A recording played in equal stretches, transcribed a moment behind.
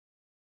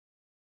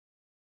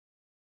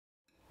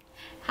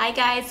Hi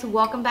guys,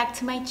 welcome back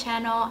to my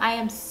channel. I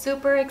am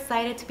super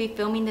excited to be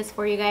filming this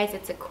for you guys.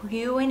 It's a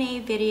Q&A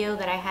video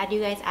that I had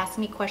you guys ask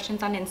me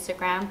questions on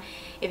Instagram.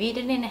 If you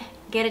didn't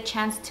get a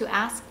chance to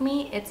ask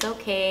me, it's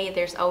okay.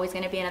 There's always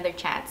going to be another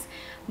chance.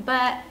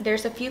 But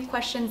there's a few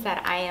questions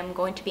that I am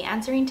going to be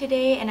answering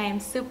today, and I am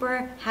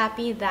super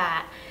happy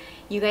that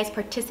you guys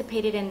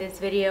participated in this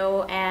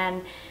video.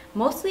 And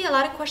mostly a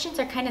lot of questions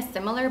are kind of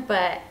similar,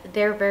 but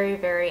they're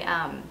very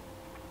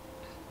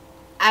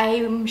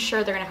I'm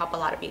sure they're gonna help a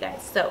lot of you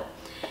guys. So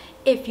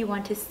if you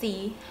want to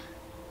see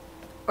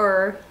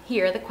or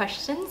hear the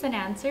questions and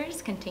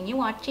answers, continue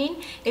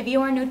watching. If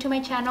you are new to my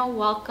channel,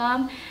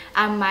 welcome.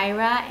 I'm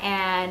Myra,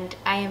 and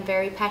I am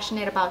very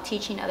passionate about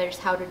teaching others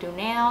how to do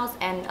nails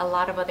and a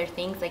lot of other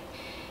things, like,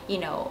 you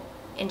know,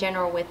 in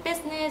general with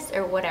business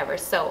or whatever.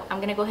 So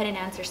I'm gonna go ahead and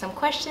answer some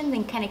questions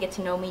and kind of get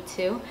to know me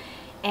too.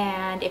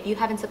 And if you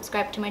haven't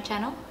subscribed to my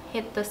channel,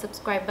 hit the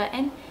subscribe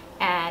button,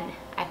 and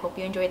I hope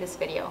you enjoy this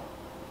video.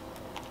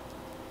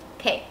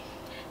 Okay,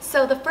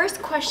 so the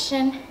first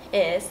question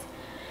is,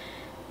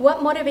 what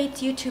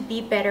motivates you to be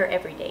better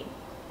every day?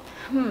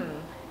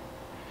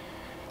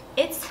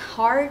 It's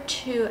hard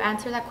to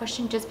answer that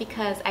question just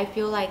because I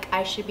feel like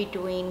I should be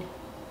doing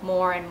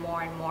more and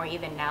more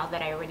even now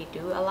that I already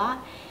do a lot.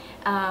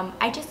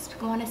 I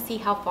just want to see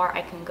how far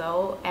I can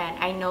go, and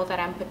I know that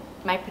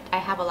I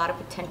have a lot of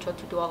potential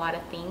to do a lot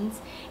of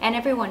things, and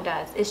everyone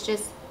does. It's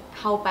just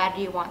how bad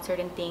do you want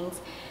certain things.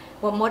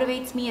 What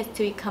motivates me is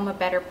to become a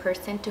better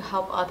person, to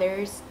help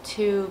others,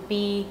 to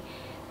be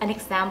an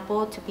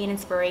example, to be an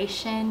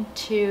inspiration,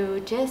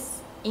 to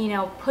just, you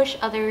know, push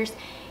others,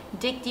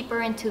 dig deeper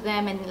into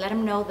them, and let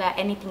them know that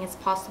anything is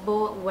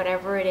possible.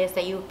 Whatever it is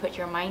that you put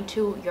your mind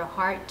to, your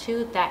heart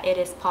to, that it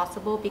is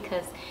possible.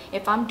 Because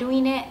if I'm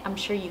doing it, I'm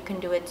sure you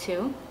can do it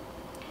too.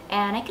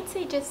 And I can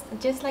say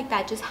just like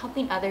that, just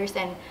helping others,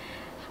 and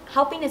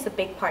helping is a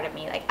big part of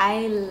me. Like,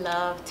 I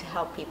love to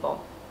help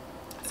people.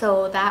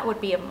 So that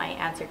would be my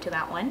answer to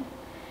that one.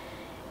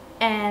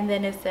 And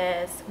then it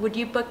says, would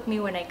you book me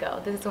when I go?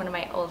 This is one of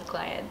my old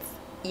clients.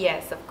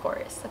 Yes, of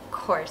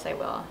course I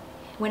will.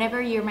 Whenever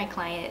you're my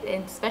client,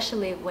 and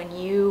especially when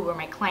you were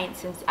my client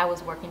since I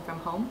was working from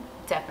home,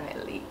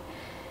 definitely.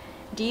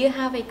 Do you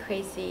have any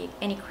crazy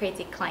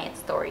client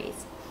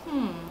stories?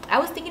 I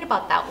was thinking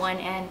about that one,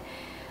 and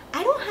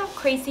I don't have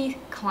crazy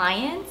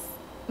clients.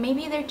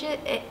 Maybe they're just,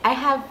 I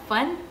have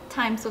fun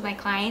times with my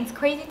clients,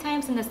 crazy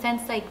times in the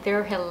sense like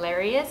they're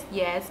hilarious,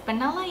 yes, but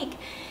not like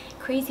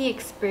crazy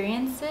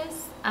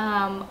experiences.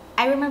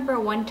 I remember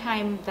one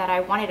time that I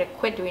wanted to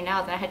quit doing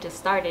nails and I had just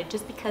started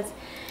just because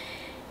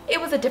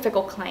it was a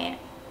difficult client,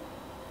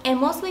 and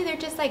mostly they're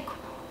just like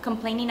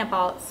complaining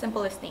about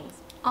simplest things.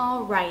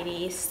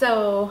 Alrighty,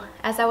 so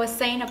as I was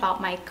saying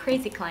about my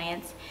crazy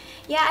clients,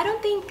 yeah, I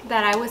don't think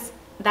that I was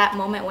that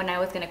moment when I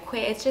was gonna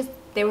quit. It's just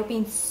they were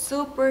being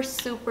super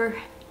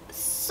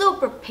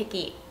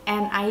picky,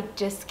 and I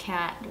just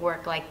can't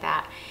work like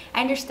that.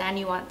 I understand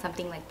you want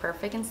something like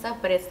perfect and stuff,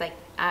 but it's like,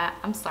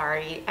 I'm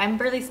sorry, I'm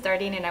barely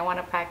starting and I want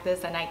to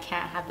practice, and I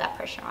can't have that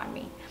pressure on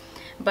me.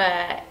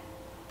 But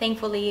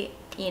thankfully,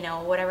 you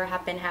know, whatever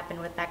happened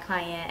with that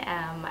client.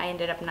 I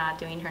ended up not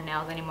doing her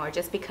nails anymore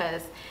just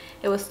because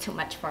it was too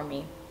much for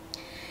me.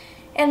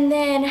 And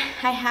then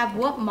I have,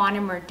 what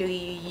monomer do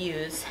you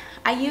use?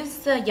 I use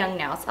the Young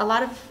Nails.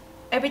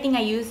 Everything I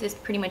use is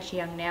pretty much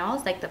Young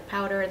Nails, like the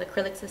powder, the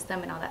acrylic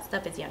system, and all that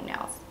stuff is Young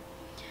Nails.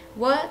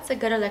 What's a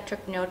good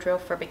electric nail drill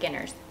for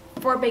beginners?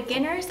 For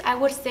beginners, I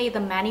would say the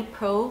Mani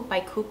Pro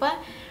by Koopa.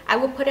 I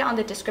will put it on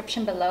the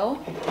description below.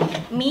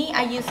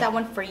 I use that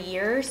one for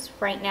years.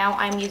 Right now,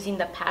 I'm using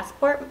the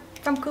Passport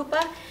from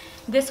Koopa.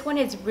 This one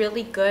is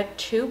really good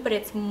too, but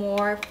it's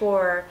more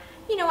for,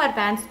 you know,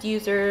 advanced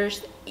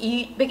users.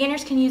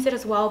 Beginners can use it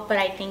as well, but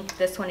I think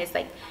this one is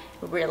like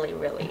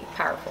really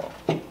powerful.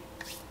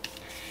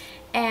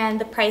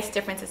 And the price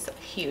difference is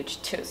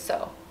huge too,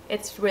 so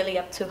it's really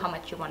up to how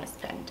much you want to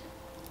spend.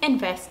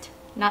 Invest,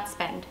 not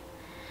spend,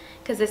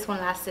 because this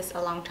one lasts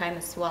a long time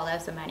as well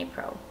as the Mani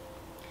Pro.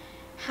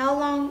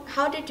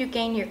 How did you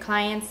gain your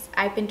clients?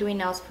 I've been doing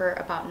nails for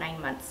about 9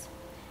 months.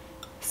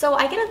 So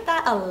I get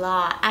that a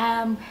lot.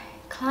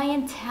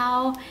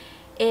 Clientele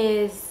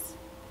is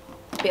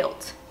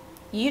built.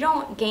 You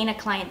don't gain a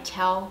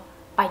clientele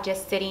by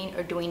just sitting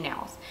or doing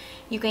nails.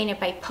 You gain it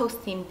by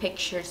posting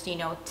pictures, you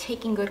know,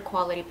 taking good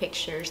quality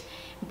pictures,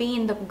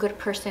 being the good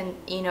person,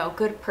 you know,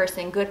 good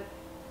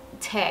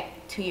tech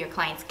to your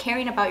clients,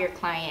 caring about your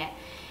client,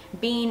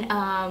 being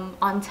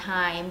on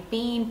time,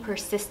 being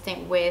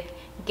persistent with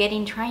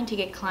trying to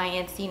get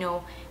clients, you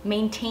know,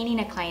 maintaining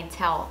a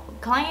clientele.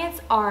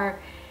 Clients are,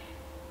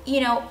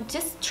 you know,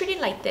 just treat it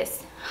like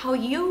this. How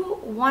you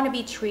want to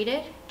be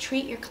treated,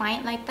 treat your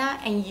client like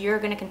that, and you're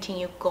going to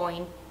continue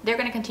going. They're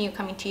going to continue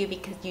coming to you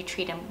because you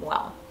treat them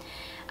well.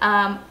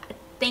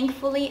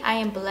 Thankfully, I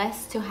am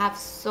blessed to have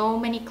so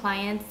many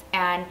clients,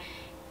 and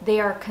they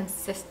are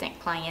consistent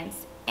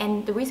clients.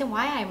 And the reason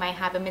why I might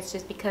have them is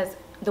just because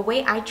the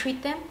way I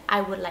treat them,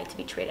 I would like to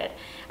be treated.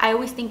 I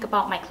always think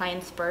about my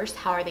clients first.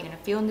 How are they going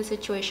to feel in this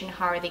situation?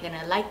 How are they going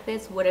to like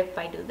this? What if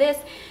I do this?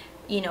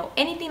 you know,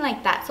 anything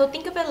like that. So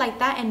think of it like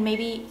that, and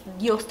maybe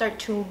you'll start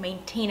to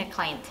maintain a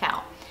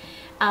clientele.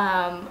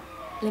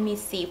 Let me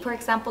see, for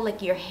example,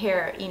 like your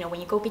hair, you know,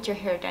 when you go get your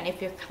hair done,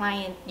 if your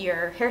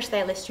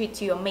hairstylist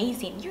treats you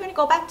amazing, you're gonna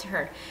go back to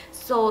her.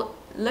 So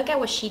look at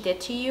what she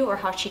did to you, or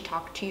how she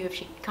talked to you, if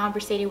she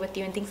conversated with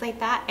you and things like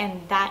that,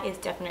 and that is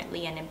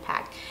definitely an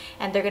impact.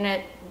 And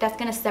that's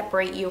gonna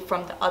separate you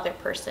from the other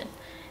person.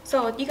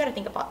 So you gotta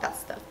think about that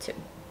stuff too.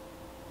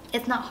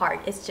 It's not hard,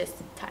 it's just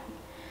time.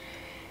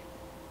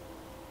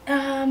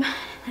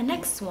 The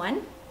next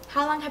one,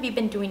 how long have you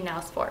been doing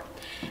nails for?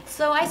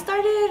 So I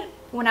started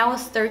when I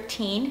was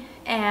 13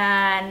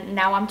 and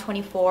now I'm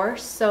 24,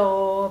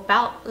 so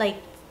about like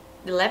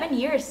 11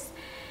 years.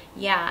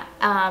 Yeah.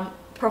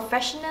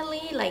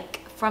 Professionally,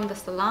 like from the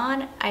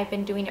salon, I've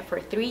been doing it for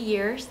 3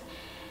 years.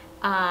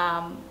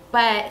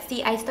 But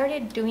see, I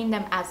started doing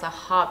them as a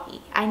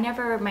hobby.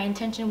 My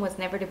intention was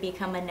never to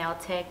become a nail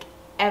tech,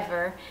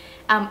 ever.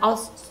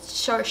 I'll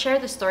share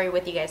the story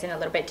with you guys in a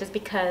little bit, just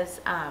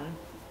because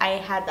I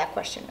had that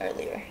question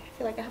earlier. I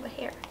feel like I have a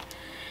hair.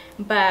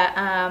 But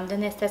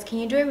then it says, can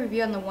you do a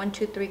review on the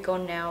 123 Go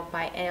Nail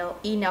by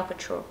Nail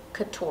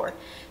Couture?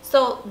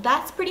 So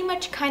that's pretty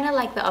much kind of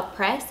like the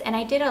press, and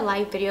I did a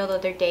live video the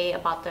other day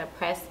about the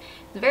press.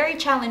 It's very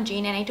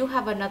challenging, and I do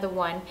have another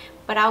one,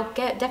 but I'll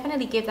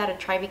definitely give that a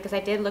try, because I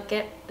did look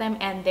at them,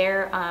 and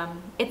they're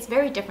it's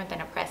very different than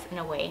a press in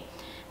a way,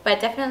 but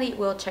definitely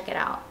will check it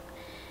out.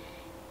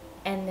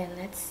 And then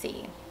let's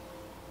see,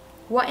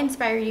 what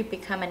inspired you to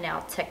become a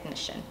nail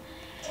technician?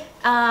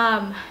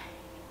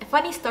 A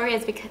funny story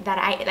is because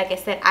like I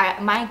said,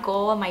 my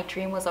goal, my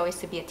dream was always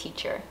to be a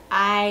teacher.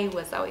 I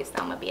was always,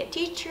 I'm gonna be a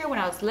teacher. When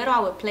I was little, I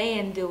would play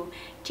and do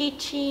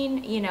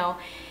teaching, you know.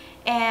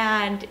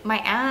 And my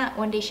aunt,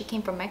 one day she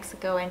came from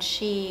Mexico, and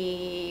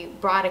she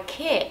brought a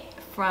kit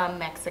from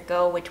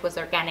Mexico, which was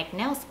organic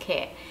nails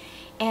kit.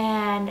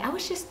 And I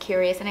was just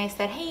curious, and I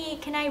said, hey,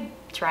 can I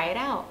try it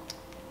out?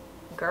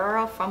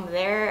 Girl, from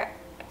there,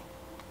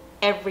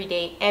 every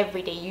day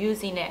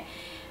using it.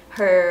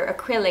 Her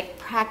acrylic,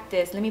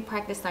 practice, let me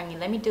practice on you,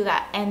 let me do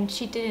that. And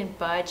she didn't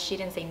budge, she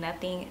didn't say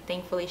nothing.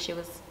 Thankfully, she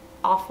was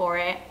all for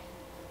it.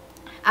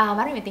 I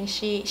don't even think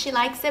she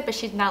likes it, but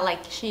she's not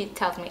like, she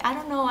tells me, I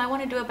don't know, I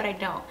want to do it, but I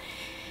don't.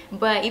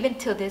 But even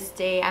till this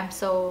day, I'm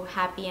so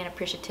happy and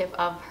appreciative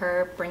of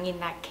her bringing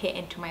that kit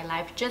into my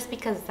life, just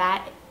because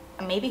that,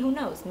 maybe, who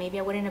knows, maybe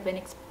I wouldn't have been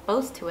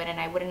exposed to it, and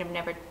I wouldn't have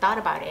never thought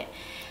about it.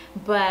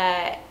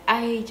 But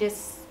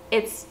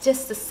it's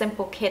just a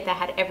simple kit that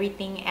had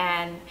everything,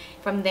 and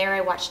from there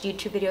I watched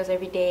YouTube videos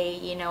every day.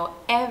 You know,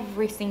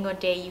 every single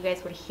day you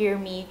guys would hear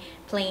me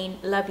playing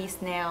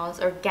Lovey's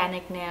nails,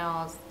 organic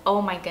nails.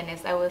 Oh my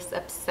goodness, I was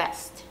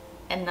obsessed,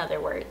 in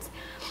other words.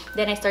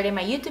 Then I started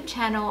my YouTube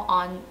channel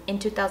in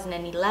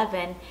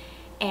 2011,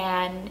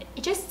 and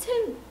just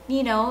to,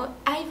 you know,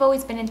 I've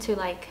always been into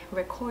like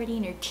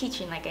recording or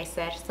teaching, like I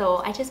said, so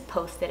I just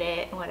posted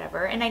it,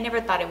 whatever, and I never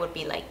thought it would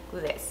be like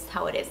this,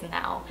 how it is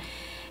now.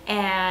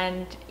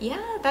 And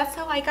yeah, that's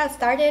how I got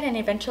started. And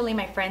eventually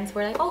my friends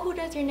were like, oh, who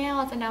does your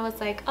nails? And I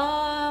was like,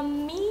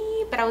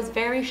 me. But I was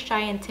very shy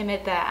and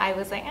timid, that I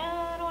was like,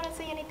 I don't want to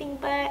say anything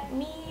but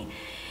me.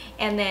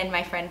 And then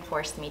my friend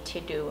forced me to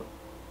do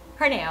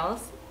her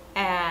nails,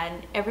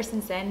 and ever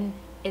since then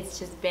it's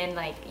just been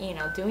like, you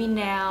know, doing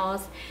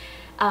nails,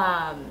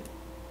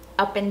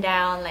 up and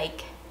down,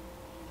 like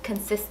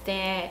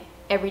consistent,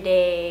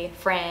 everyday,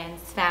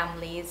 friends,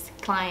 families,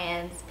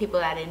 clients, people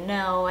that I didn't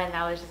know. And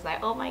I was just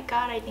like, oh my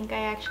god, I think I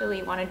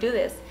actually want to do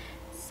this.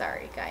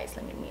 Sorry guys,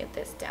 let me mute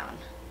this down.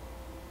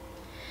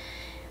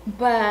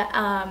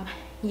 But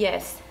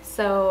yes,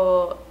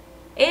 so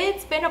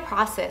it's been a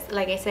process.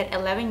 Like I said,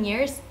 11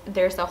 years.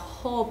 There's a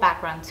whole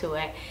background to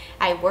it.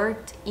 I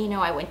worked, you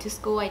know, I went to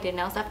school, I did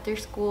nails after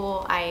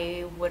school.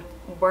 I would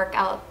work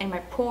out in my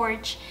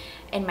porch,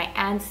 in my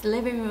aunt's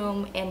living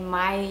room, in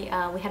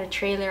my we had a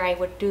trailer, I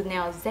would do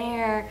nails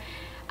there.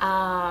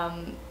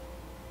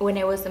 When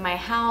it was in my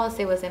house,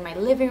 it was in my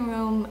living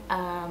room,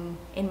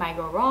 in my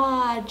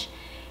garage.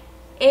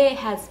 It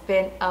has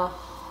been a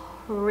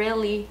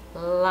really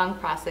long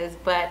process,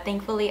 but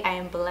thankfully I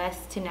am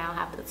blessed to now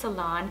have the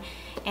salon,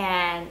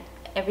 and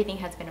everything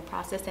has been a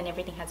process, and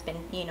everything has been,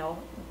 you know,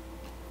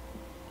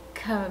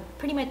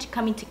 pretty much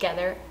coming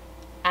together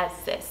as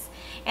this.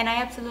 And I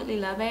absolutely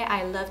love it.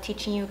 I love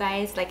teaching you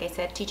guys. Like I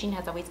said, teaching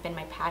has always been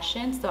my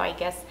passion, so I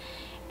guess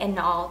on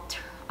all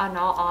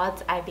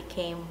odds I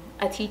became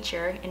a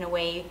teacher in a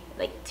way,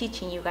 like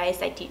teaching you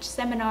guys. I teach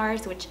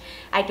seminars, which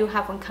I do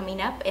have one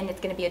coming up, and it's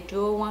going to be a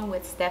dual one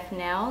with Steph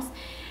Nails,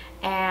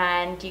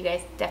 and you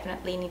guys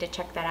definitely need to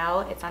check that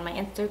out. It's on my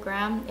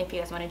Instagram if you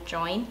guys want to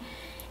join,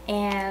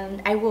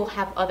 and I will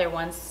have other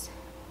ones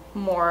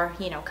more,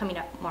 you know, coming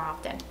up more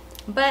often.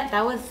 But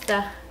that was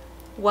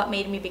what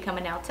made me become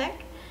a nail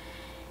tech.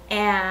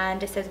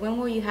 And it says, when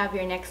will you have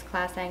your next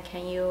class, and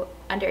can you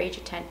under age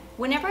of 10?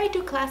 Whenever I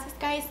do classes,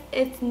 guys,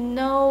 it's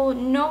no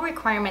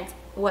requirements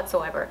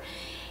whatsoever.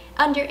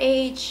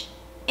 Underage,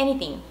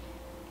 anything,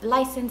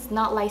 licensed,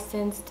 not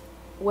licensed,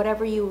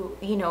 whatever you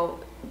know,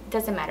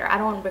 doesn't matter. I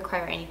don't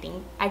require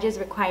anything. I just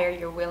require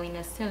your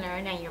willingness to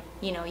learn, and your,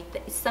 you know,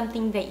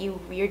 something that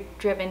you're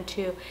driven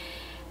to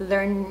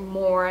learn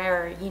more,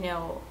 or, you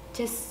know,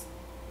 just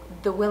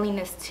the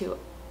willingness to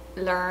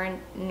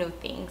learn new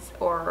things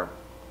or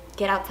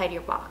get outside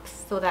your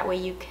box, so that way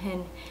you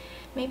can,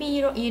 maybe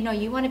you don't, you know,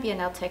 you want to be a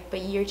nail tech,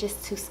 but you're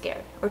just too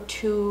scared or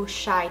too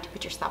shy to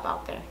put yourself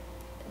out there.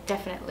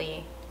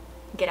 Definitely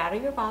get out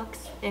of your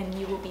box and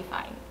you will be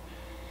fine.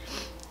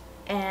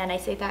 And I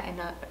say that in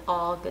a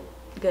all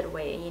good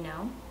way, you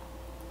know.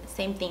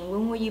 Same thing,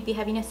 when will you be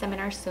having a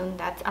seminar soon?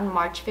 That's on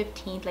March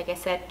 15th. Like I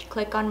said,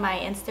 click on my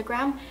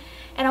Instagram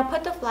and I'll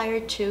put the flyer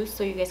too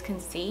so you guys can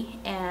see.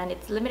 And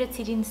it's limited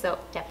seating, so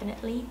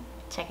definitely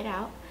check it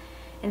out.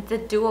 And it's a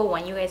dual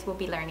one. You guys will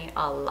be learning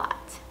a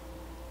lot.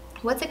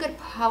 What's a good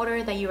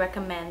powder that you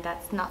recommend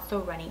that's not so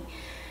runny?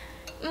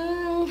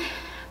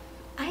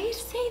 I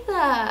say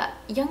the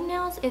Young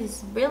Nails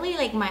is really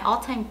like my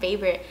all-time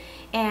favorite,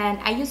 and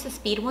I use the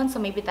speed one, so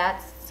maybe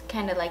that's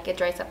kind of like it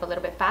dries up a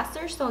little bit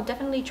faster. So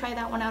definitely try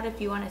that one out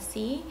if you want to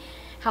see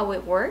how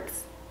it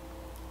works.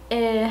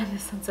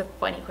 This one's a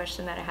funny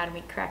question that had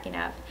me cracking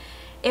up.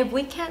 If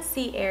we can't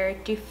see air,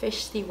 do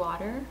fish see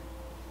water?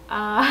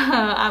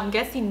 I'm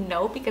guessing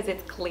no, because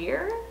it's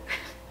clear.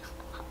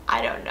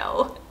 I don't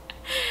know.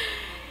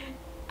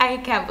 I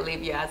can't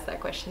believe you asked that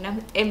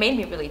question. It made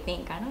me really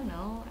think. I don't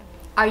know.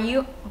 Are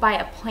you by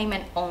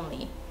appointment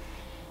only?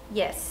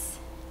 Yes,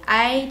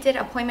 I did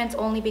appointments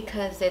only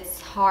because it's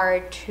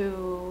hard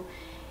to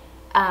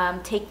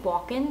take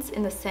walk-ins,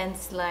 in the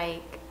sense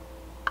like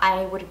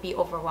I would be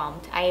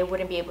overwhelmed. I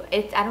wouldn't be able.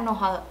 I don't know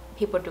how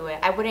people do it.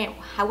 I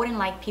wouldn't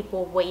like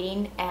people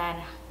waiting and,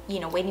 you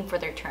know, waiting for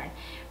their turn.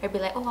 I'd be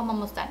like, oh, I'm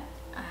almost done.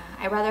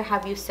 I'd rather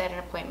have you set an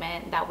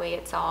appointment. That way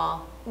it's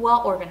all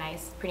well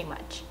organized, pretty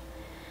much.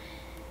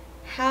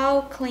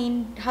 How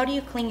do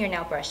you clean your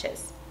nail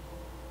brushes?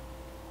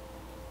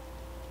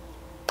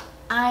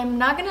 I'm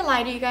not gonna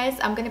lie to you guys.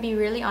 I'm gonna be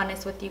really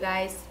honest with you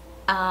guys.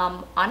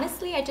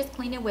 Honestly, I just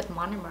clean it with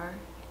monomer,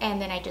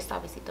 and then I just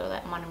obviously throw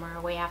that monomer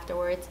away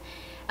afterwards.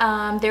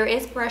 There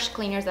is brush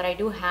cleaners that I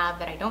do have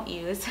that I don't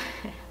use,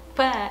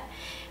 but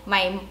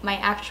my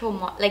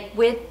actual, like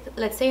with,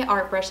 let's say,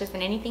 art brushes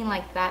and anything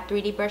like that,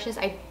 3D brushes,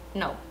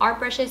 art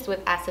brushes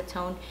with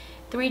acetone.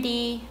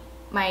 3D,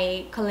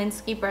 my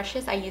Kolinsky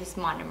brushes, I use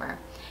monomer.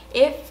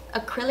 If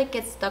acrylic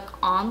gets stuck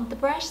on the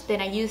brush, then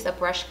I use a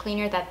brush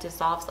cleaner that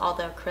dissolves all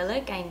the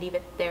acrylic and leave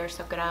it there,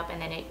 soak it up, and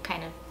then it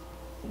kind of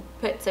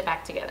puts it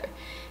back together.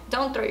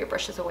 Don't throw your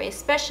brushes away,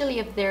 especially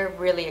if they're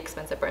really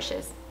expensive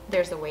brushes.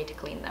 There's a way to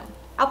clean them.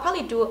 I'll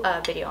probably do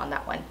a video on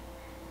that one.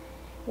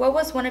 What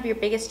was one of your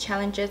biggest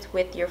challenges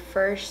with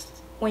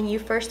when you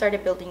first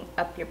started building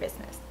up your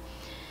business?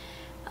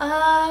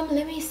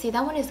 Let me see.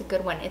 That one is a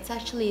good one. It's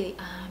actually,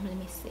 let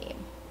me see.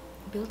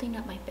 Building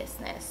up my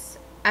business.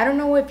 I don't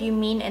know if you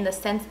mean in the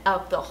sense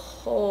of the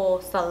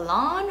whole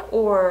salon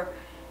or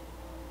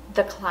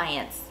the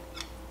clients.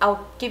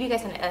 I'll give you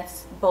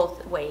guys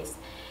both ways.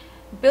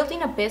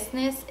 Building a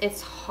business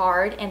is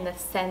hard in the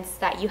sense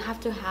that you have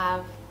to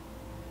have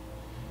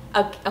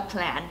a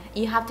plan.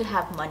 You have to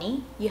have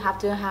money. You have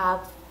to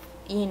have,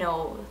 you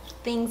know,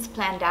 things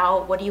planned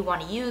out. What do you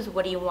want to use?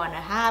 What do you want to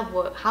have?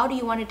 How do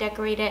you want to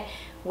decorate it?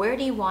 Where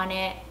do you want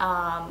it?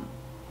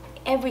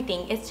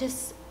 Everything. It's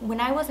just,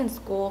 when I was in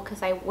school,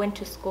 because I went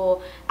to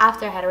school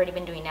after I had already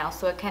been doing nails,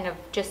 so I kind of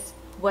just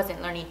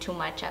wasn't learning too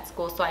much at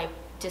school, so I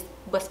just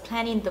was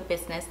planning the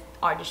business,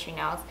 Artistry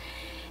Nails,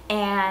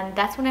 and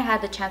that's when I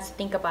had the chance to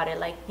think about it,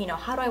 like, you know,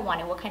 how do I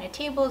want it, what kind of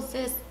tables,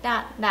 this,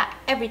 that,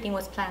 everything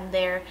was planned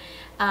there.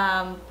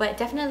 But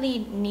definitely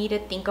need to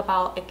think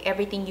about, like,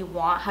 everything you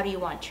want. How do you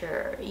want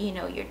your, you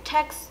know, your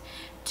text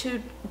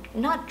to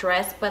not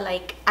dress, but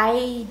like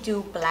I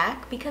do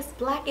black because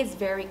black is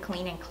very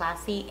clean and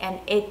classy, and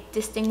it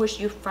distinguishes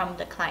you from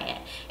the client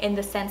in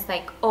the sense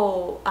like,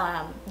 oh,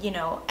 you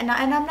know, and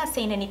I'm not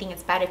saying anything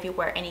is bad if you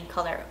wear any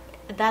color.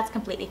 That's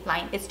completely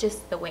fine. It's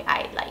just the way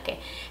I like it,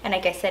 and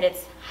like I said,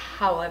 it's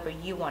however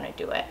you want to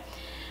do it.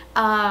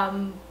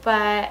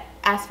 But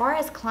as far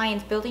as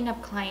clients, building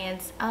up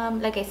clients,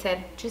 like I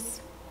said,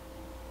 just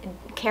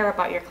care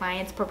about your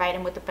clients, provide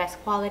them with the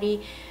best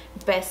quality,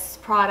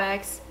 best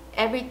products.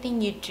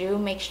 Everything you do,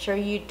 make sure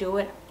you do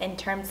it in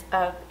terms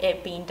of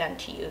it being done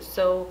to you.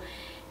 So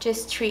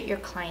just treat your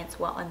clients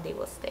well and they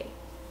will stay.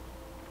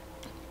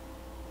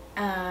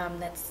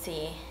 Let's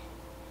see.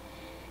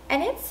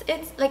 And it's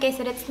like I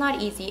said, it's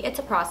not easy. It's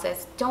a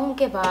process. Don't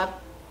give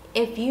up.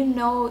 If you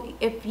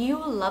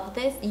love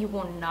this, you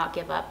will not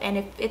give up.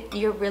 And if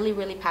you're really,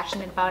 really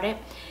passionate about it,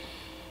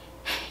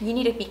 you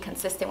need to be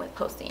consistent with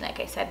posting. Like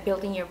I said,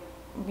 building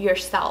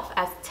yourself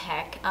as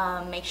tech.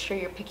 Make sure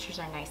your pictures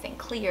are nice and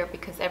clear,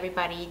 because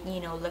everybody, you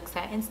know, looks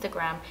at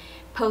Instagram,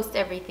 post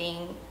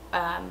everything.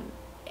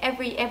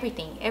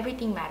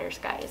 Everything matters,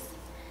 guys.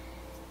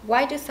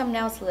 Why do some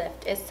nails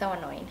lift? It's so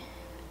annoying.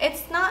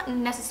 It's not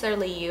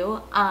necessarily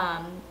you.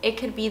 It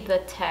could be the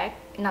tech,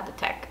 not the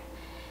tech.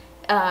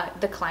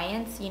 The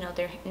clients, you know,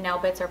 their nail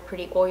beds are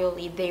pretty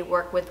oily. They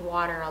work with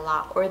water a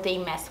lot, or they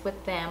mess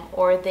with them,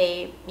 or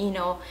they, you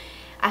know,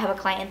 I have a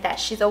client that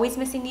she's always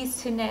missing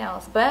these 2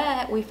 nails,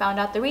 but we found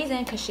out the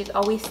reason because she's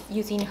always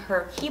using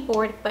her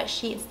keyboard, but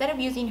she, instead of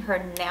using her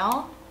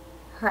nail,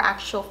 her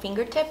actual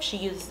fingertip, she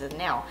uses the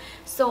nail.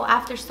 So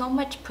after so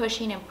much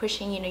pushing and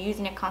pushing, you know,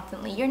 using it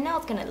constantly, your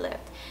nail's gonna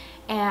lift.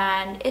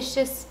 And it's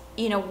just,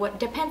 you know, what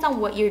depends on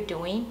what you're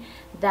doing,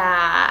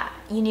 that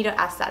you need to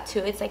ask that too.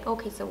 It's like,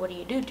 okay, so what do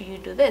you do? Do you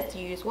do this? Do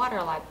you use water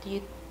a lot? Do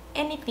you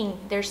anything?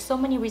 There's so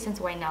many reasons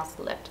why nails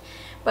lift.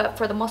 But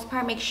for the most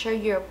part, make sure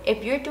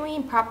if you're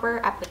doing proper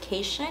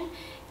application,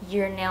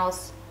 your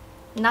nails,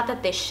 not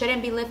that they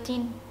shouldn't be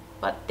lifting,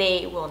 but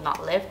they will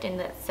not lift in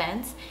that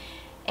sense.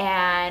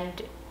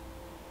 And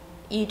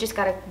you just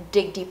gotta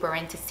dig deeper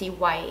in to see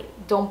why.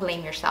 Don't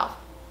blame yourself.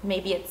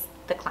 Maybe it's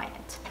the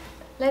client.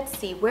 Let's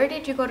see, where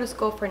did you go to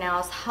school for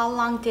nails? How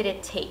long did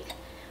it take?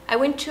 I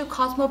went to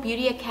Cosmo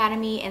Beauty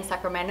Academy in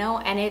Sacramento,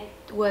 and it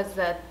was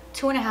a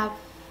 2.5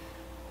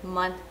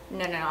 month,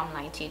 no, I'm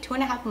lying to you.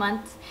 2.5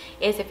 months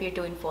is if you're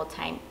doing full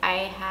time. I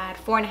had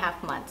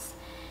 4.5 months.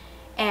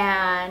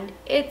 And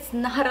it's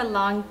not a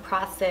long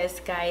process,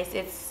 guys.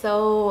 That's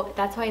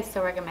why it's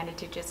so recommended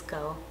to just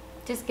go.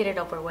 Just get it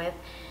over with.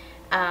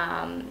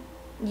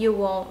 You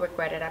won't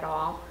regret it at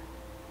all.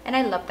 And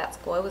I loved that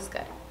school, it was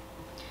good.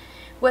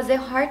 Was it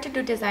hard to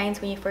do designs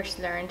when you first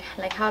learned?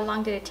 Like, how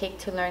long did it take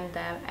to learn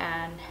them?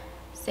 And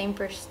same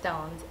for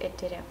stones, it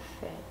didn't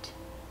fit.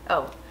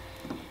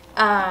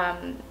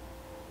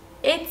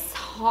 It's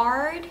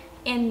hard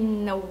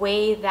in a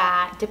way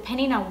that,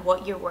 depending on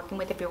what you're working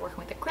with, if you're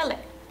working with acrylic.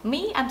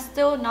 Me, I'm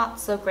still not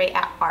so great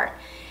at art,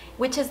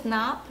 which is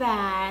not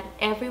bad.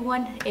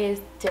 Everyone is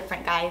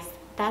different, guys.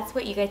 That's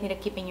what you guys need to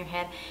keep in your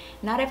head.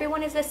 Not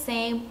everyone is the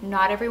same.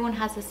 Not everyone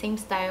has the same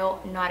style.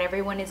 Not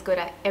everyone is good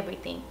at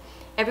everything.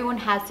 Everyone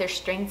has their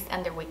strengths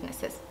and their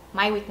weaknesses.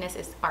 My weakness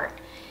is art.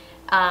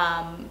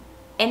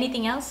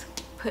 Anything else,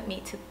 put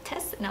me to the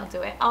test and I'll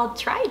do it. I'll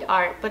try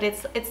art, but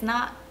it's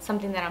not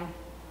something that I'm,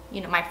 you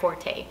know, my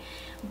forte.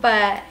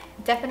 But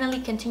definitely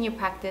continue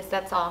practice.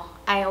 That's all.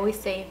 I always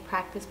say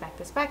practice,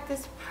 practice,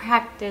 practice.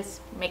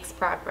 Practice makes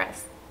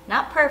progress.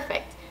 Not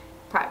perfect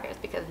progress,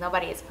 because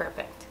nobody is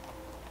perfect.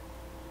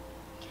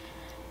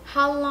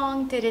 How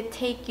long did it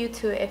take you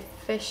to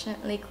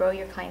efficiently grow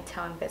your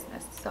clientele and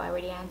business? So I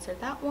already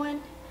answered that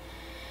one.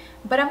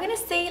 But I'm gonna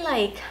say,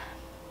 like,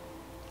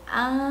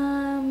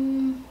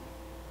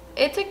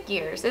 it took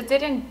years. It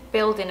didn't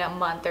build in a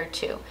month or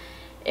two.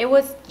 It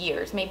was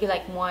years, maybe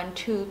like 1,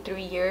 2,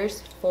 3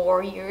 years,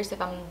 4 years. If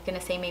I'm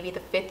gonna say maybe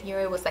the 5th year,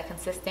 it was like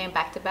consistent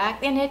back to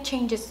back. And it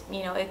changes,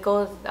 you know, it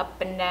goes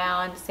up and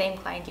down. The same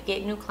client, you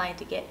get new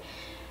client, you get.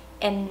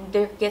 And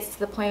there gets to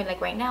the point,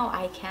 like right now,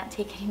 I can't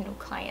take any new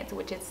clients,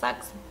 which it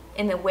sucks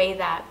in the way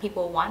that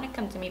people want to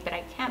come to me, but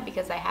I can't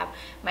because I have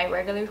my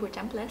regulars, which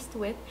I'm blessed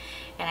with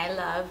and I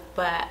love.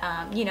 But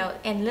you know,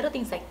 and little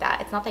things like that.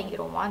 It's not that you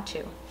don't want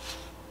to.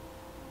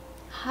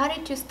 How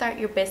did you start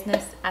your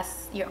business,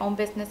 as your own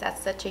business, at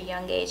such a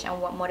young age, and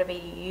what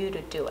motivated you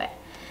to do it?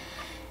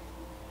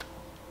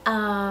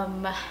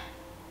 I've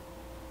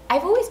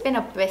always been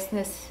a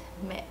business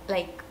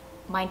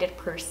minded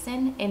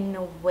person, in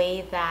a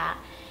way that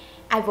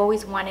I've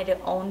always wanted to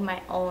own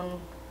my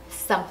own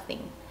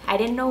something. I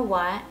didn't know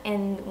what,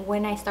 and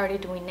when I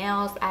started doing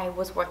nails, I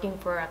was working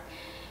for a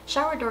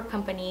shower door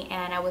company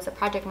and I was a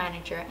project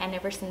manager, and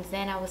ever since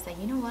then I was like,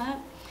 you know what,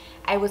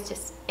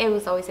 it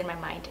was always in my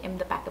mind, in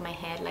the back of my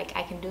head, like,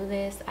 I can do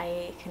this,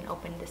 I can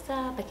open this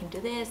up, I can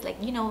do this, like,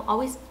 you know,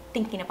 always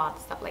thinking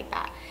about stuff like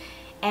that.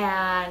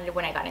 And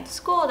when I got into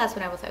school, that's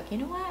when I was like, you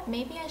know what,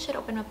 maybe I should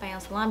open up my own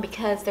salon,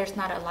 because there's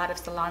not a lot of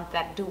salons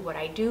that do what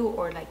I do,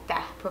 or like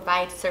that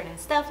provide certain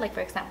stuff, like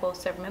for example,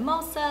 serve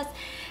mimosas,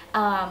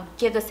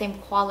 give the same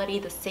quality,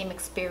 the same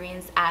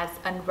experience as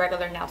a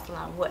regular nail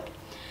salon would.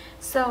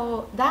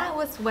 So that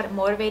was what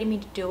motivated me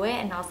to do it,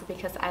 and also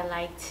because I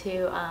like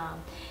to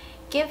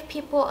give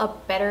people a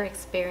better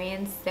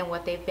experience than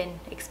what they've been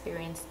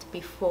experienced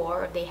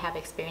before, or they have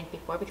experienced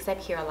before, because I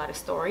hear a lot of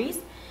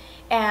stories.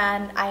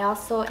 And I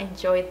also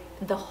enjoy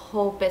the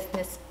whole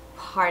business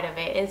part of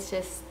it. It's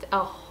just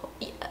a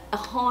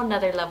whole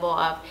nother level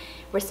of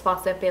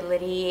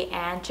responsibility,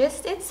 and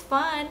just, it's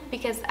fun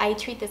because I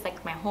treat this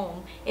like my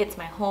home. It's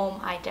my home.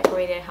 I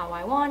decorate it how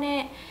I want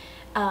it.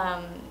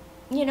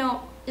 You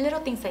know, little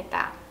things like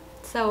that.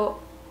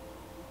 So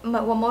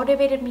what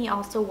motivated me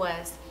also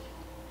was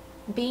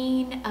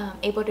being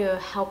able to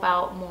help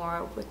out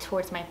more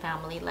towards my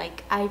family.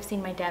 Like, I've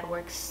seen my dad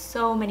work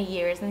so many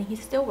years, and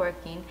he's still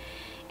working.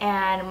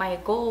 And my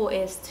goal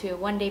is to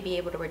one day be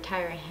able to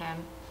retire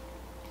him.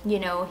 You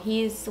know,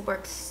 he's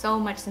worked so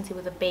much since he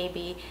was a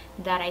baby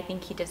that I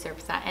think he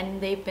deserves that.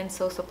 And they've been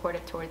so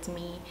supportive towards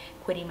me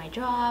quitting my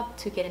job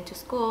to get into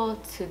school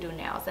to do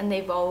nails. And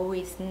they've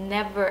always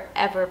never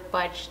ever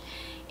budged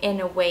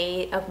in a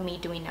way of me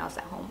doing nails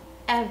at home,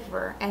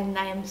 ever. And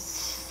I am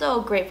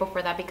so grateful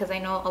for that, because I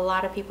know a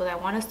lot of people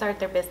that want to start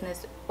their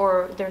business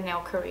or their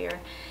nail career,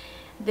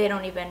 they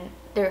don't even,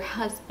 their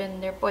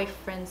husband, their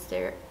boyfriends,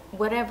 their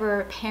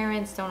whatever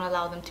parents don't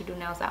allow them to do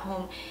nails at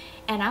home.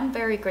 And I'm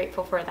very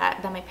grateful for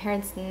that my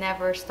parents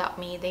never stopped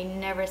me. They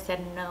never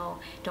said no,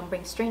 don't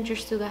bring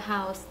strangers to the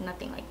house,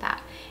 nothing like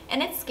that.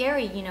 And it's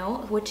scary, you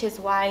know, which is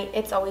why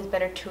it's always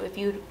better to, if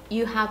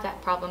you have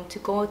that problem, to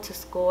go to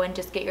school and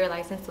just get your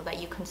license so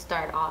that you can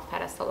start off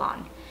at a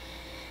salon.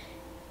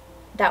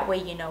 That way,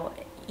 you know,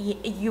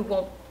 you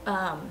won't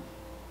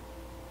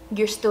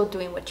you're still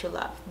doing what you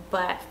love,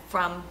 but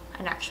from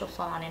an actual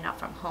salon and not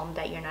from home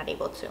that you're not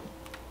able to.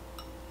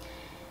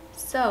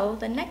 So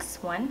the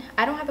next one,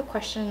 I don't have a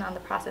question on the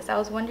process. I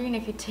was wondering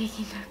if you're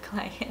taking the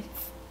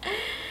clients.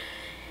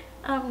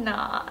 I'm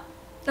not.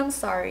 I'm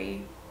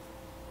sorry.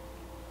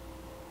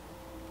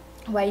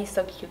 Why are you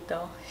so cute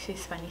though?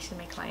 She's funny. She's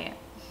my client.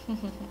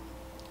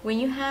 When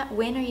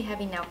are you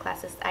having nail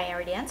classes? I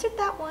already answered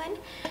that one.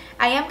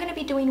 I am going to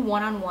be doing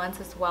one-on-ones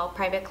as well,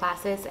 private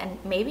classes, and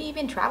maybe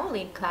even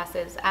traveling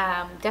classes.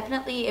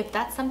 Definitely, if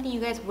that's something you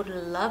guys would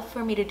love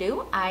for me to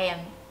do, I am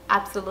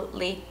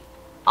absolutely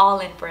all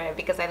in for it,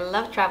 because I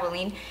love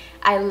traveling,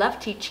 I love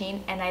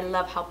teaching, and I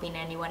love helping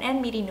anyone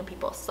and meeting new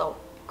people. So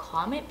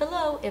comment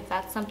below if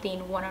that's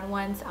something,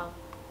 one-on-ones. I'll,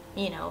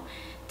 you know,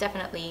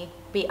 definitely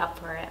be up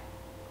for it.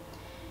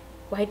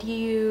 Why do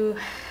you...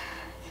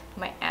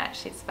 My aunt,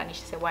 she's funny,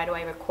 she said, why do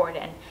I record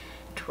and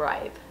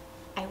drive?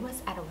 I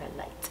was at a red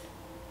light.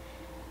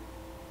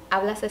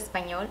 ¿Hablas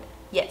español?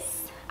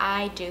 Yes,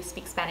 I do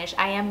speak Spanish.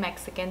 I am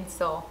Mexican,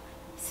 so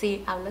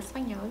sí, hablo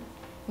español.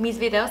 Mis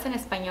videos en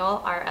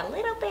español are a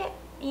little bit,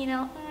 you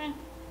know,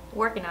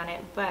 working on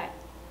it, but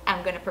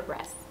I'm gonna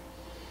progress.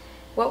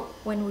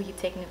 When will you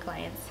take new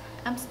clients?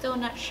 I'm still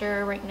not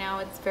sure right now.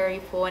 It's very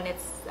full, and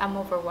I'm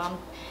overwhelmed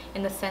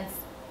in the sense,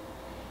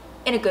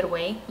 in a good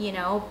way, you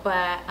know,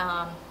 but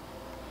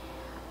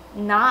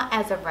not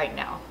as of right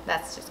now.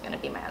 That's just gonna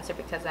be my answer,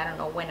 because I don't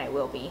know when I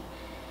will be.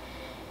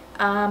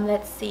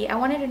 Let's see, I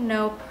wanted to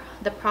know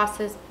the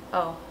process.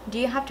 Oh, do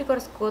you have to go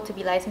to school to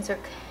be licensed, or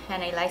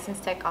can a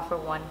licensed tech offer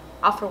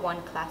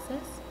one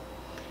classes?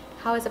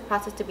 How is the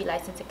process to be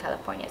licensed in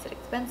California? Is it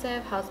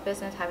expensive? How's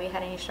business? Have you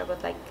had any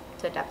struggles like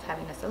to adapt to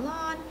having a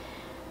salon?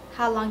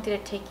 How long did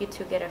it take you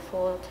to get a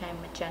full-time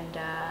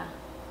agenda?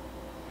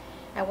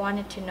 I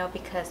wanted to know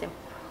because in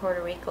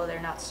Puerto Rico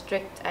they're not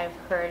strict. I've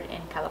heard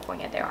in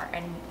California they are,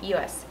 in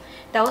US.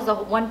 That was the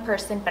one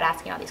person but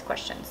asking all these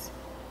questions.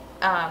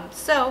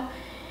 So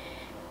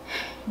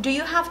do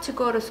you have to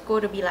go to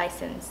school to be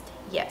licensed?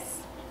 Yes.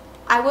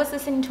 I was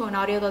listening to an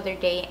audio the other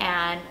day,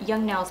 and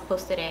Young Nails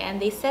posted it, and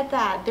they said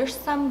that there's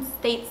some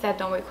states that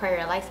don't require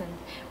a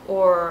license,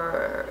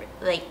 or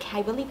like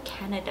I believe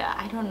Canada,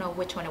 I don't know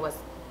which one it was.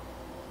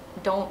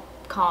 Don't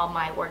call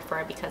my word for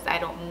it, because I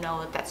don't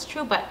know if that's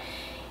true, but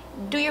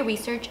do your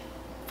research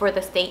for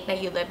the state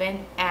that you live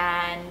in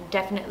and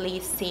definitely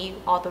see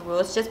all the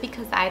rules. Just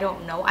because I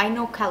don't know, I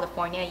know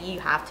California you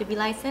have to be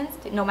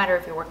licensed no matter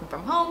if you're working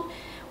from home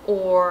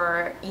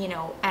or, you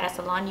know, at a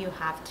salon, you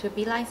have to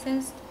be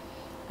licensed.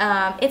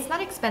 It's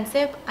not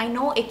expensive. I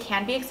know it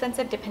can be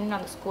expensive depending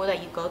on the school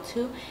that you go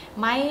to.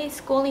 My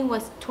schooling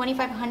was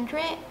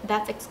 $2,500.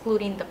 That's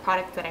excluding the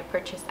products that I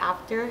purchased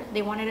after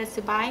they wanted us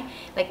to buy,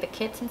 like the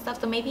kits and stuff.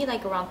 So maybe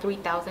like around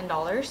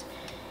 $3,000.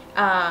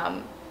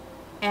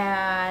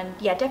 And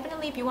yeah,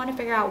 definitely if you want to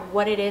figure out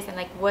what it is and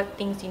like what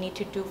things you need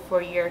to do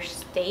for your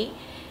state,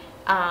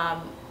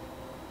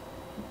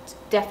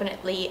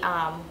 definitely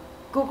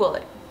Google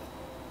it,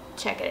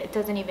 check it. It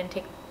doesn't even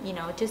take, you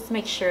know, just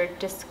make sure,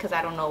 just because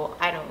I don't know,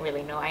 I don't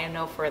really know. I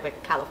know for the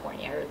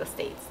California or the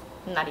states,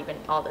 not even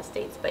all the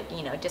states, but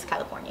you know, just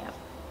California.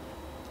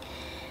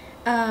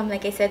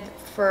 Like I said,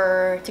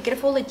 to get a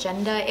full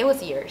agenda, it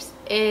was years.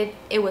 It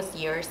was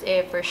years.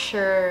 It for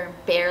sure,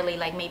 barely,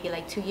 like maybe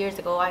like 2 years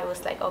ago, I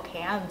was like,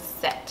 okay, I'm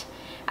set.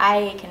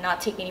 I cannot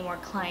take any more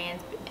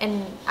clients.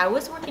 And I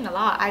was working a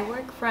lot. I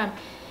work from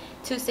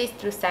Tuesdays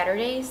through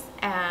Saturdays,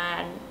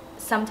 and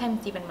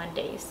sometimes even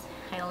Mondays.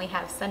 I only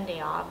have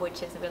Sunday off,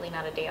 which is really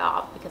not a day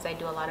off because I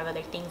do a lot of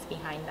other things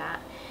behind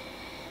that.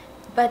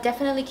 But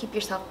definitely keep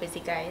yourself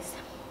busy, guys.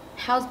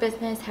 How's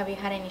business? Have you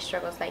had any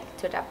struggles like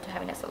to adapt to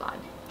having a salon?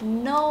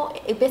 No,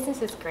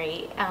 business is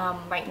great.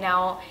 Right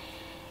now,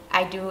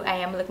 I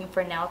am looking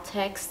for nail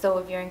techs. So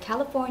if you're in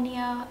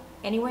California,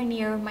 anywhere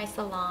near my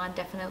salon,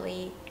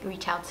 definitely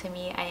reach out to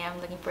me. I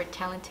am looking for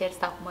talented,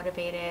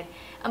 self-motivated,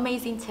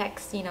 amazing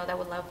techs, you know, that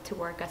would love to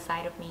work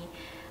aside of me.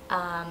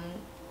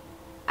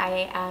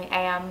 I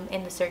am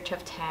in the search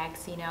of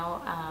techs, you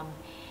know,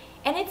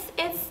 and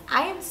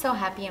I am so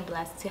happy and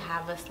blessed to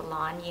have a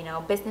salon. You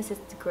know, business is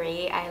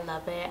great. I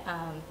love it.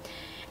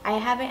 I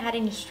haven't had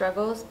any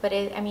struggles, but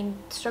I mean,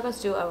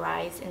 struggles do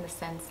arise in the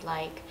sense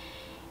like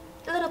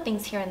little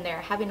things here and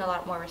there, having a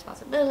lot more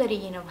responsibility,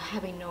 you know,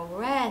 having no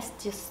rest,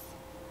 just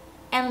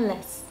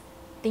endless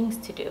things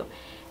to do.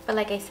 But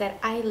like I said,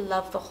 I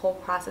love the whole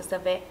process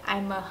of it.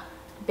 I'm a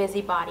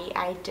busybody.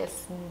 I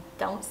just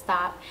don't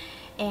stop.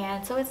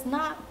 And so it's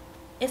not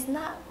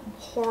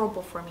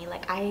horrible for me.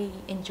 Like, I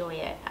enjoy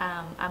it.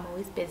 I'm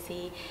always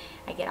busy.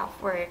 I get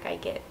off work, I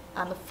get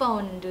on the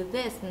phone and do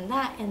this and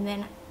that, and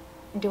then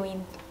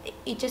doing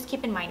it. Just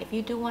keep in mind, if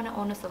you do want to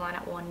own a salon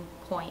at one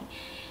point,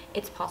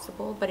 it's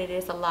possible, but it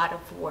is a lot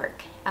of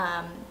work.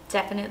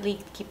 Definitely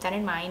keep that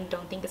in mind.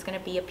 Don't think it's going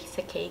to be a piece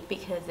of cake,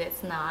 because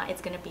it's not.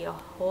 It's going to be a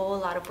whole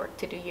lot of work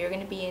to do. You're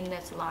going to be in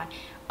the salon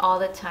all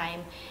the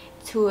time,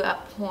 to a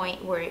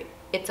point where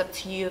it's up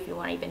to you if you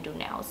want to even do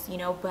nails, you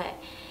know. But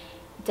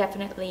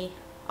definitely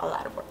a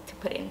lot of work to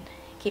put in.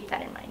 Keep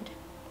that in mind.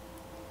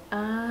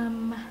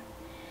 And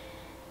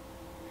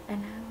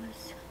I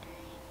was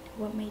wondering,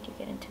 what made you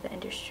get into the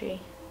industry?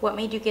 What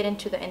made you get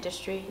into the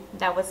industry?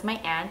 That was my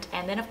aunt.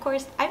 And then of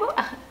course, I wrote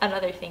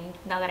another thing,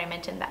 now that I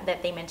mentioned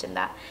that they mentioned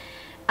that.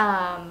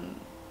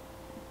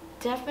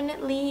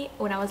 Definitely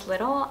when I was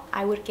little,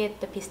 I would get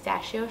the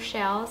pistachio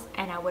shells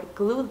and I would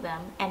glue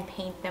them and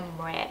paint them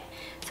red.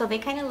 So they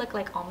kind of look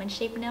like almond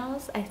shaped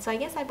nails. So I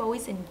guess I've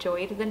always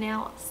enjoyed the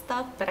nail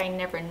stuff, but I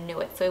never knew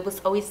it. So it was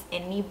always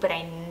in me, but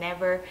I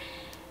never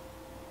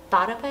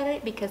thought about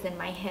it, because in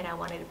my head I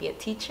wanted to be a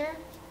teacher.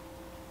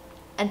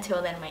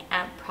 Until then my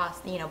aunt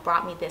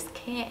brought me this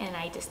kit, and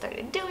I just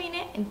started doing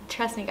it. And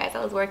trust me guys,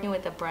 I was working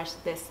with a brush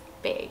this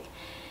big.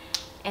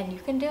 And you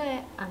can do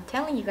it. I'm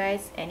telling you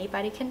guys,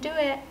 anybody can do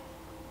it.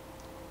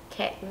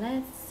 Okay,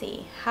 let's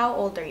see. How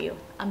old are you?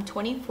 I'm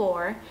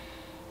 24.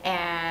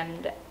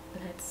 And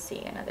let's see,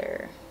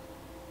 another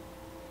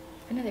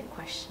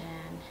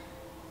question.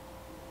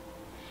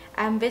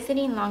 I'm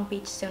visiting Long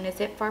Beach soon. Is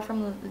it far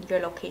from your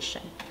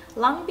location?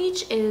 Long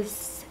Beach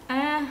is,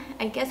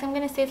 I guess I'm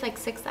gonna say it's like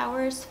 6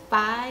 hours,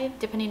 5,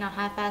 depending on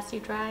how fast you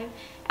drive.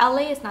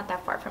 LA is not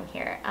that far from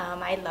here.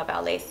 I love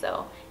LA,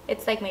 so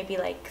it's like maybe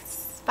like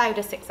 5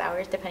 to 6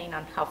 hours, depending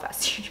on how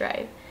fast you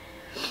drive.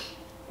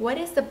 What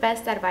is the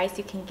best advice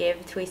you can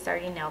give to a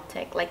starting nail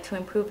tech, like to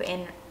improve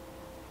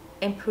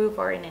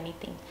or in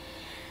anything?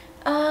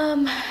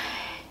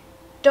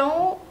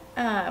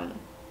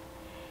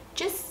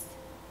 Just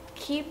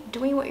keep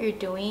doing what you're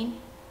doing.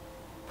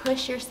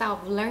 Push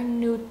yourself, learn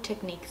new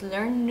techniques,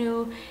 learn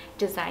new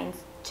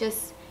designs.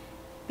 Just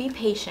be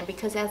patient,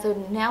 because as a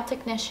nail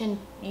technician,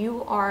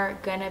 you are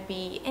gonna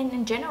be, and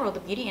in general the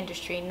beauty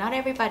industry, not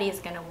everybody is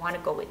gonna want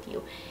to go with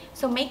you.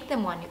 So make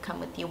them want to come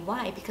with you.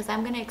 Why? Because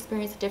I'm gonna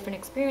experience a different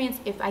experience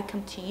if I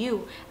come to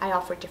you. I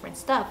offer different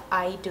stuff.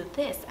 I do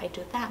this, I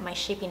do that. My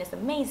shaping is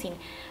amazing.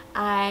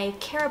 I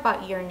care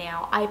about your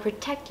nail. I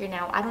protect your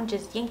nail. I don't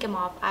just yank them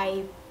off.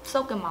 I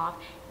soak them off.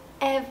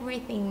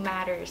 Everything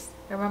matters.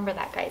 Remember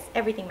that, guys.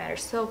 Everything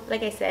matters. So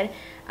like I said,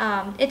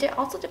 it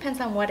also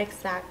depends on what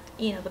exact,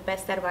 the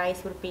best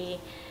advice would be: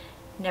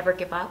 never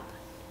give up.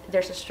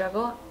 There's a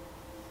struggle,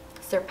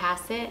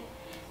 surpass it.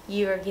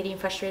 You're getting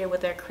frustrated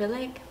with the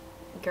acrylic,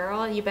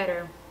 girl, you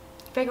better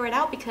figure it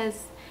out,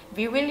 because if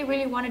you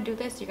really want to do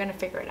this, you're gonna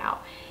figure it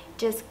out.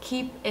 Just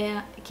keep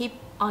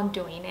on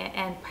doing it,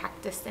 and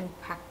practice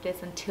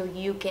until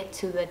you get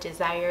to the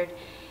desired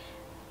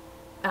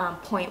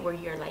point where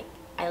you're like,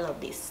 I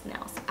love these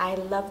nails. I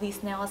love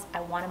these nails.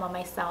 I want them on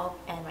myself,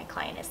 and my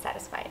client is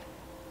satisfied.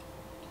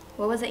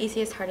 What was the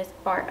easiest, hardest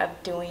part of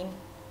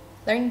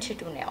learning to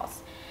do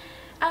nails?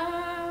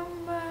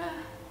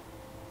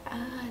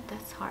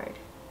 That's hard.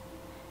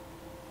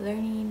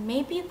 Learning,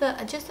 maybe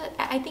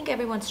I think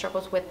everyone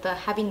struggles with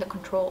having the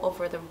control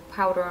over the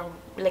powder and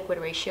liquid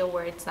ratio,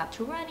 where it's not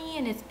too runny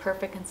and it's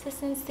perfect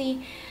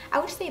consistency. I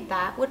would say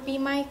that would be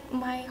my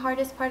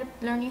hardest part of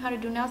learning how to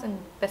do nails, and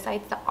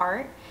besides the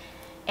art.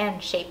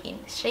 And shaping,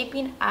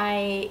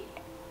 and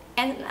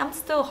I'm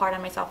still hard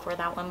on myself for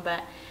that one,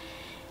 but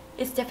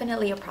it's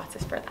definitely a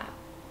process for that.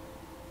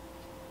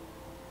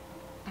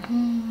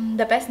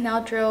 The best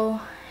nail drill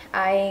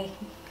I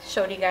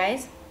showed you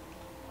guys.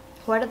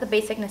 What are the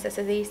basic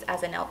necessities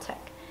as a nail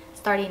tech,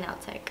 starting nail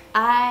tech?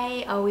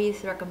 I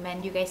always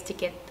recommend you guys to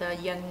get the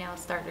Young Nail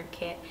Starter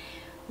Kit.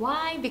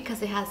 Why?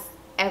 Because it has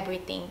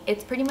everything.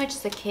 It's pretty much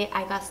the kit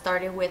I got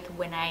started with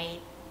when I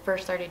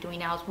first started doing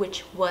nails,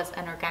 which was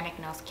an organic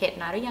nails kit,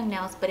 not a Young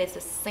Nails, but it's the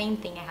same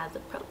thing. It has the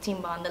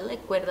protein bond, the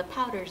liquid, the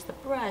powders, the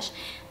brush,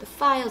 the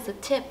files, the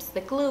tips,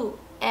 the glue,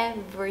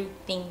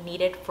 everything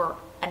needed for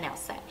a nail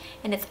set,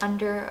 and it's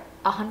under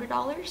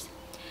 $100.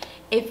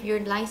 If you're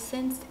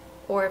licensed,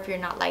 or if you're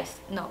not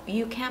licensed, no,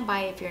 you can't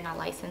buy it if you're not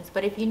licensed,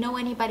 but if you know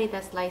anybody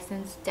that's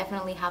licensed,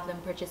 definitely have them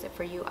purchase it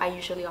for you. I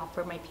usually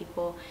offer my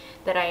people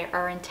that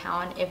are in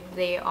town, if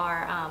they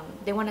are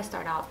they want to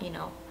start off,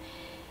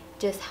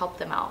 just help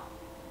them out.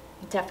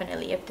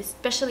 Definitely,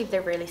 especially if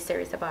they're really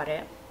serious about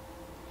it.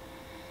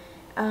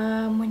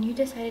 When you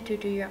decided to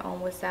do your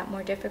own, was that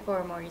more difficult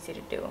or more easy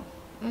to do?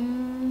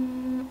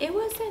 It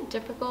wasn't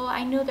difficult.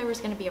 I knew there was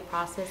going to be a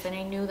process, and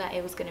I knew that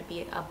it was going to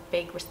be a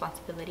big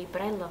responsibility,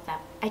 but I love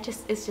that.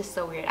 It's just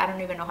so weird. I don't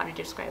even know how to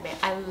describe it.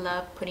 I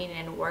love putting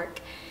in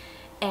work,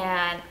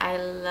 and I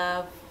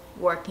love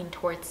working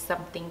towards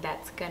something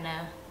that's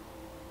gonna,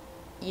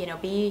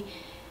 be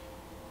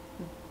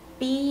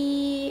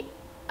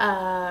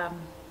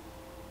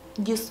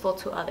useful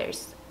to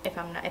others, if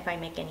I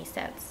make any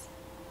sense.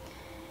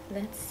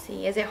 Let's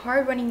see. Is it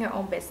hard running your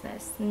own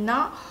business?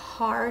 Not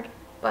hard,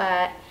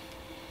 but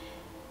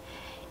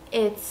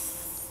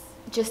it's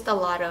just a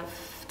lot of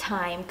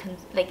time,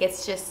 like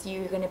it's just,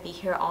 you're gonna be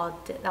here all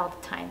the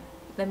time.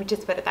 Let me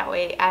just put it that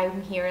way.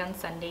 I'm here on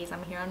Sundays,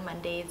 I'm here on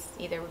Mondays,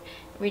 either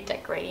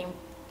redecorating,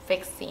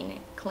 fixing,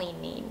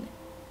 cleaning,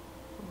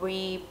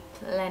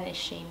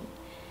 replenishing,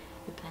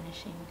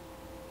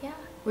 yeah,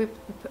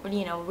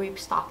 you know,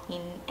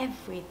 restocking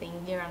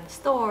everything. You're on the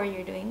store,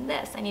 you're doing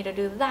this, I need to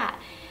do that.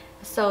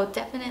 So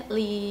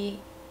definitely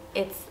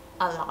it's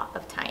a lot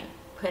of time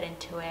put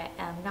into it.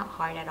 Not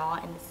hard at all,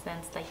 in the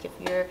sense like if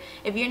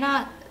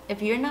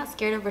you're not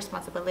scared of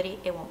responsibility,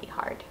 it won't be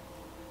hard.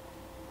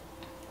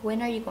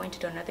 When are you going to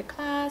do another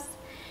class?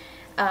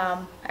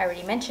 I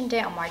already mentioned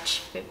it. On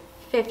March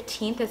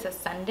 15th is a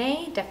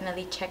Sunday.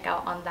 Definitely check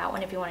out on that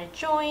one if you want to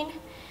join.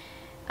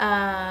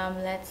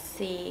 Let's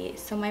see.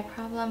 So my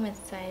problem is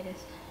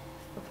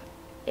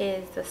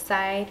the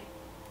side.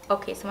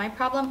 Okay, so my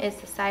problem is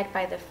the side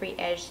by the free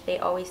edge. They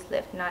always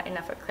lift, not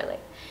enough acrylic.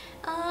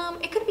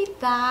 It could be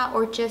that,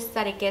 or just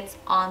that it gets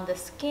on the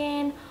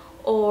skin,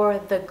 or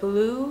the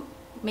glue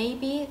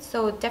maybe.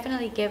 So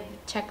definitely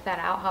check that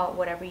out,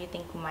 whatever you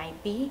think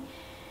might be.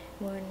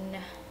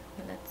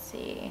 Let's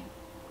see.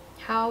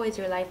 How is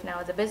your life now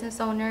as a business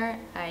owner?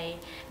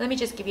 Let me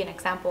just give you an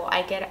example.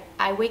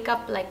 I wake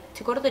up, like,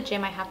 to go to the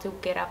gym, I have to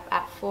get up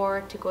at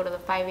 4 to go to the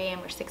 5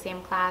 a.m. or 6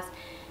 a.m. class,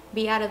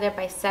 be out of there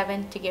by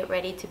 7 to get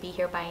ready to be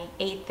here by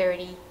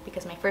 8:30,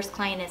 because my first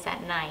client is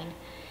at 9.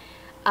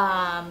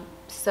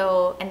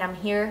 And I'm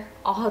here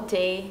all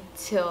day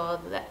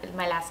till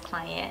my last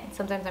client.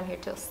 Sometimes I'm here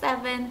till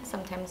 7,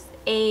 sometimes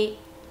 8.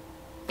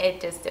 It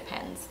just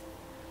depends.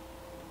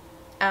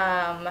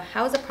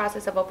 How is the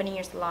process of opening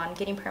your salon,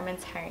 getting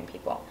permits, hiring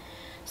people?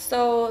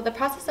 So the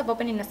process of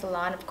opening a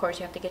salon, of course,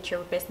 you have to get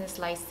your business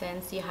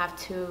license. You have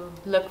to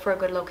look for a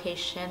good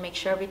location, make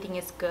sure everything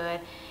is good,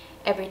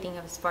 everything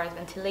as far as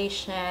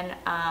ventilation,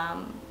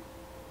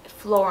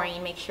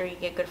 flooring. Make sure you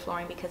get good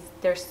flooring, because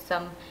there's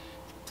some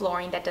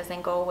flooring that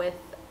doesn't go with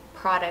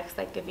products,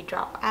 like if you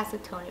drop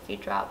acetone, if you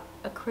drop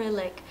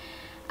acrylic,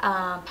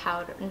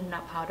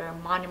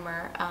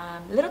 monomer,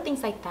 little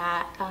things like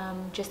that.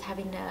 Just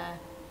having a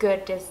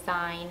good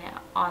design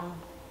on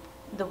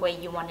the way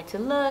you want it to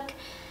look.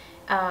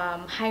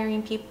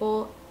 Hiring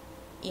people,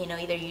 you know,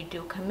 either you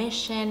do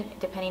commission,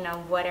 depending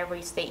on whatever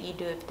state you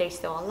do, if they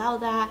still allow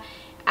that,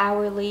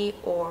 hourly,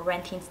 or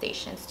renting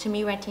stations. To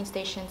me, renting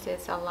stations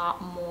is a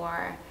lot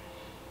more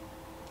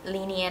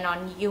lenient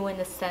on you, in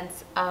the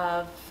sense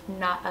of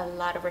not a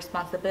lot of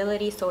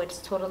responsibility, so it's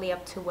totally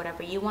up to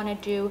whatever you want to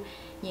do.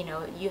 You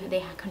know,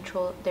 they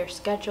control their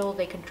schedule,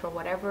 they control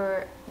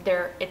whatever,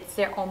 it's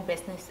their own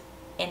business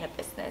in a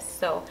business.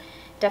 So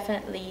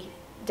definitely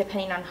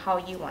depending on how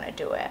you want to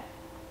do it.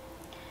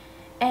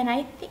 And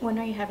I think, when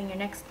are you having your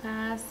next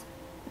class?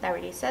 I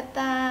already said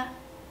that.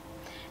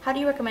 How do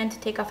you recommend to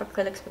take off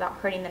acrylics without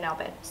hurting the nail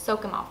bed?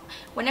 Soak them off.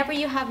 Whenever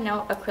you have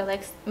nail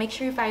acrylics, make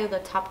sure you file the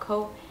top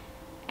coat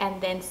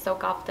and then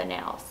soak off the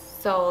nails.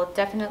 So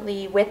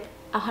definitely with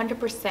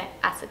 100%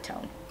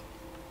 acetone.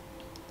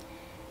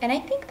 And I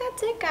think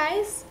that's it,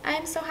 guys.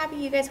 I'm so happy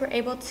you guys were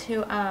able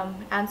to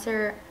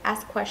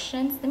ask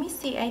questions. Let me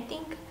see.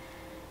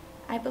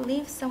 I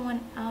believe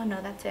someone, oh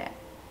no, that's it.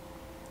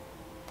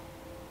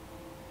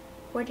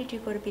 Where did you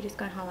go to beauty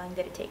school and how long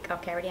did it take?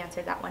 Okay, I already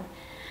answered that one.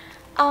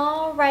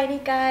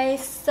 Alrighty,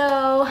 guys.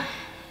 So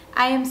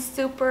I am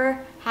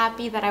super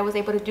happy that I was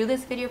able to do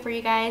this video for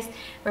you guys.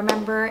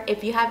 Remember,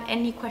 if you have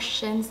any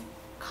questions,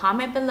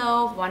 comment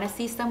below. Want to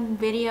see some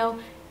video,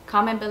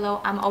 comment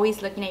below. I'm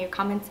always looking at your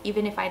comments.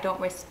 Even if I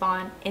don't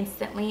respond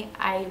instantly,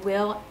 I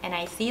will, and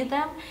I see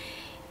them.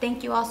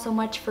 Thank you all so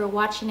much for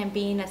watching and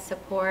being a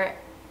support.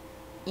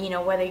 You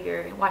know, whether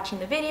you're watching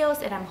the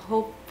videos, and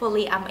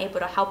hopefully I'm able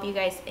to help you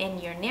guys in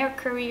your nail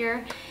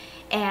career.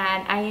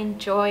 And I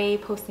enjoy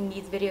posting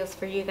these videos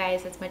for you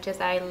guys as much as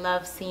I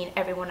love seeing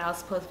everyone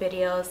else post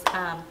videos.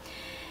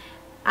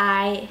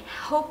 I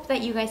hope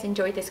that you guys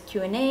enjoyed this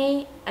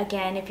Q&A.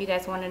 Again, if you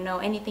guys want to know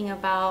anything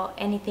about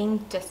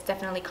anything, just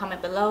definitely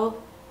comment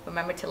below.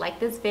 Remember to like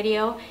this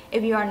video.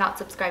 If you are not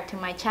subscribed to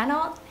my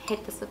channel,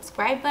 hit the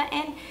subscribe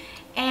button.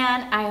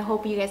 And I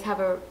hope you guys have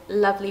a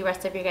lovely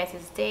rest of your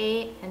guys'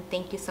 day. And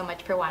thank you so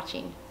much for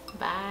watching.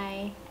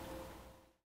 Bye.